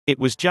It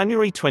was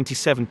January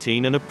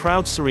 2017 and a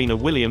proud Serena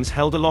Williams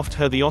held aloft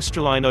the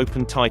Australian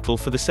Open title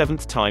for the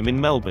 7th time in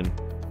Melbourne.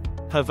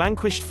 Her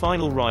vanquished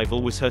final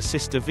rival was her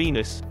sister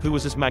Venus, who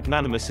was as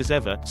magnanimous as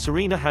ever.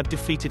 Serena had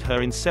defeated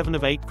her in 7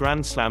 of 8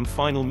 Grand Slam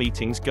final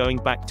meetings going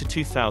back to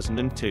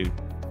 2002.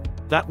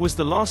 That was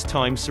the last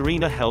time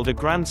Serena held a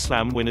Grand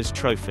Slam winner's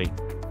trophy.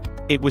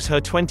 It was her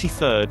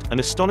 23rd,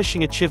 an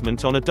astonishing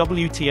achievement on a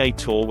WTA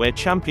tour where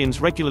champions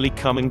regularly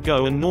come and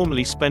go and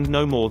normally spend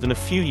no more than a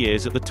few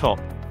years at the top.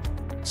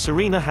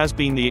 Serena has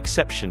been the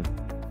exception.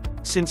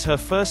 Since her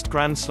first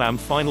Grand Slam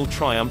final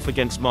triumph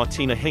against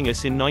Martina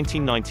Hingis in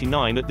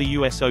 1999 at the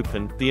US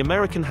Open, the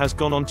American has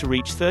gone on to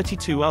reach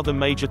 32 other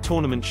major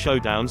tournament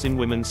showdowns in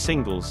women's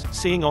singles,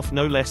 seeing off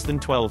no less than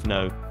 12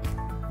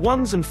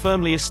 no.1s and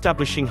firmly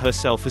establishing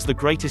herself as the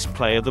greatest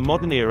player the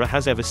modern era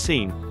has ever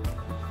seen.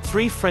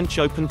 3 French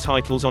Open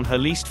titles on her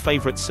least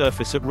favorite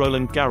surface at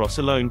Roland Garros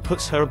alone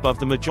puts her above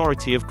the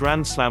majority of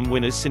Grand Slam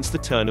winners since the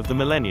turn of the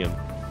millennium.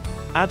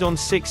 Add on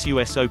 6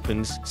 US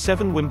Opens,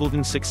 7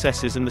 Wimbledon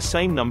successes and the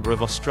same number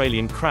of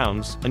Australian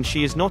crowns, and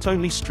she is not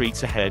only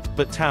streets ahead,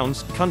 but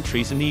towns,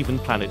 countries and even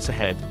planets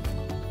ahead.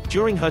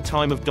 During her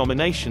time of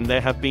domination there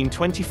have been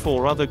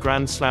 24 other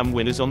Grand Slam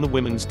winners on the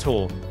women's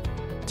tour.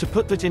 To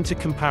put that into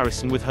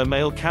comparison with her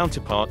male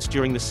counterparts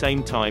during the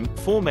same time,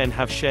 4 men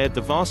have shared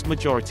the vast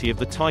majority of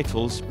the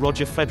titles.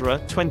 Roger Federer,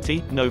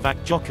 20, Novak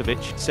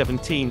Djokovic,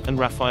 17, and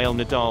Rafael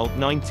Nadal,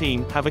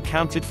 19, have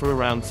accounted for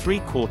around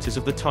 3/4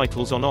 of the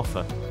titles on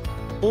offer.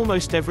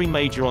 Almost every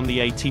major on the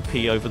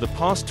ATP over the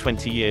past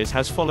 20 years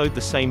has followed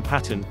the same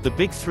pattern. The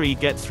big 3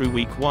 get through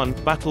week 1,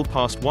 battle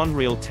past one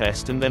real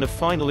test, and then a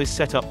final is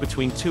set up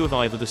between 2 of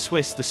either the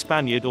Swiss, the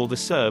Spaniard or the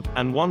Serb,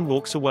 and one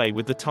walks away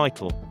with the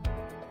title.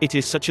 It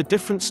is such a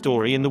different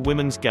story in the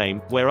women's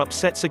game, where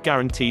upsets are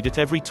guaranteed at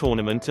every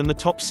tournament and the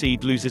top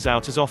seed loses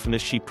out as often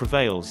as she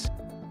prevails.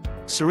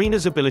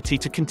 Serena's ability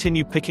to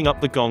continue picking up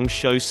the gong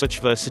shows such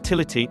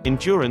versatility,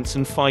 endurance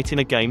and fight in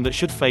a game that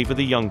should favor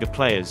the younger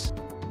players.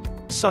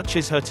 Such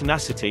is her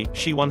tenacity.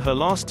 She won her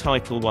last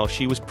title while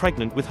she was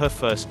pregnant with her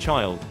first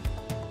child.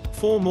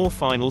 4 more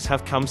finals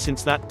have come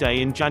since that day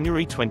in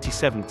January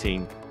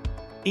 2017.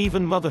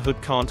 Even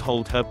motherhood can't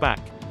hold her back.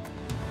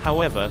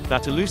 However,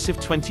 that elusive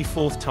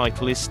 24th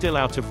title is still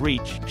out of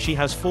reach. She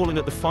has fallen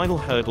at the final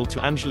hurdle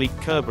to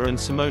Angelique Kerber and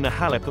Simona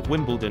Halep at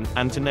Wimbledon,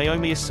 and to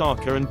Naomi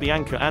Osaka and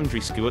Bianca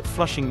Andreescu at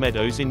Flushing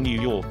Meadows in New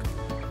York.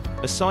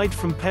 Aside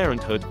from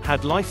parenthood,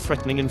 had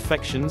life-threatening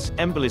infections,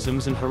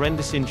 embolisms and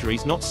horrendous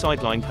injuries not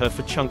sidelined her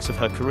for chunks of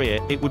her career,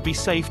 it would be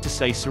safe to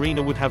say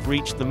Serena would have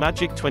reached the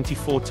magic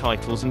 24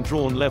 titles and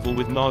drawn level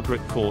with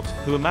Margaret Court,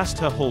 who amassed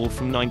her haul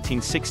from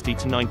 1960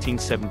 to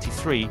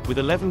 1973, with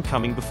 11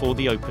 coming before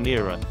the Open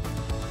era.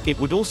 It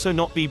would also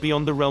not be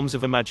beyond the realms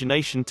of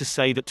imagination to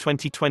say that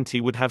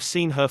 2020 would have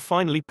seen her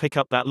finally pick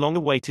up that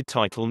long-awaited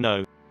title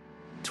no.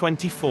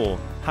 24.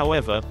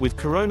 However, with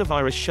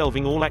coronavirus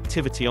shelving all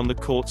activity on the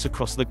courts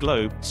across the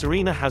globe,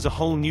 Serena has a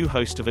whole new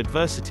host of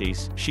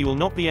adversities. She will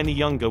not be any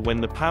younger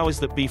when the powers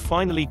that be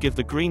finally give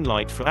the green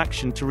light for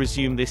action to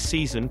resume this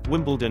season.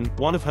 Wimbledon,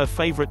 one of her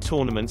favorite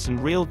tournaments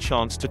and real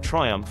chance to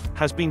triumph,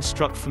 has been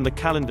struck from the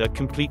calendar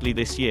completely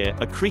this year.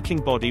 A creaking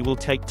body will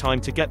take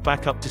time to get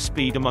back up to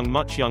speed among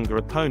much younger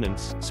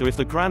opponents, so if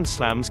the Grand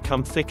Slams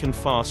come thick and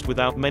fast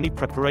without many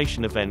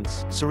preparation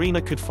events,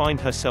 Serena could find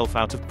herself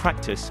out of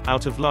practice,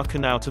 out of luck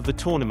and out of the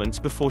tournaments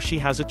before she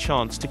has a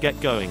chance to get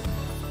going.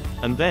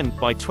 And then,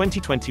 by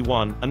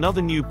 2021,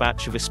 another new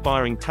batch of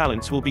aspiring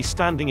talents will be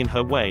standing in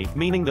her way,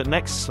 meaning that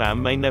next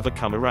slam may never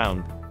come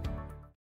around.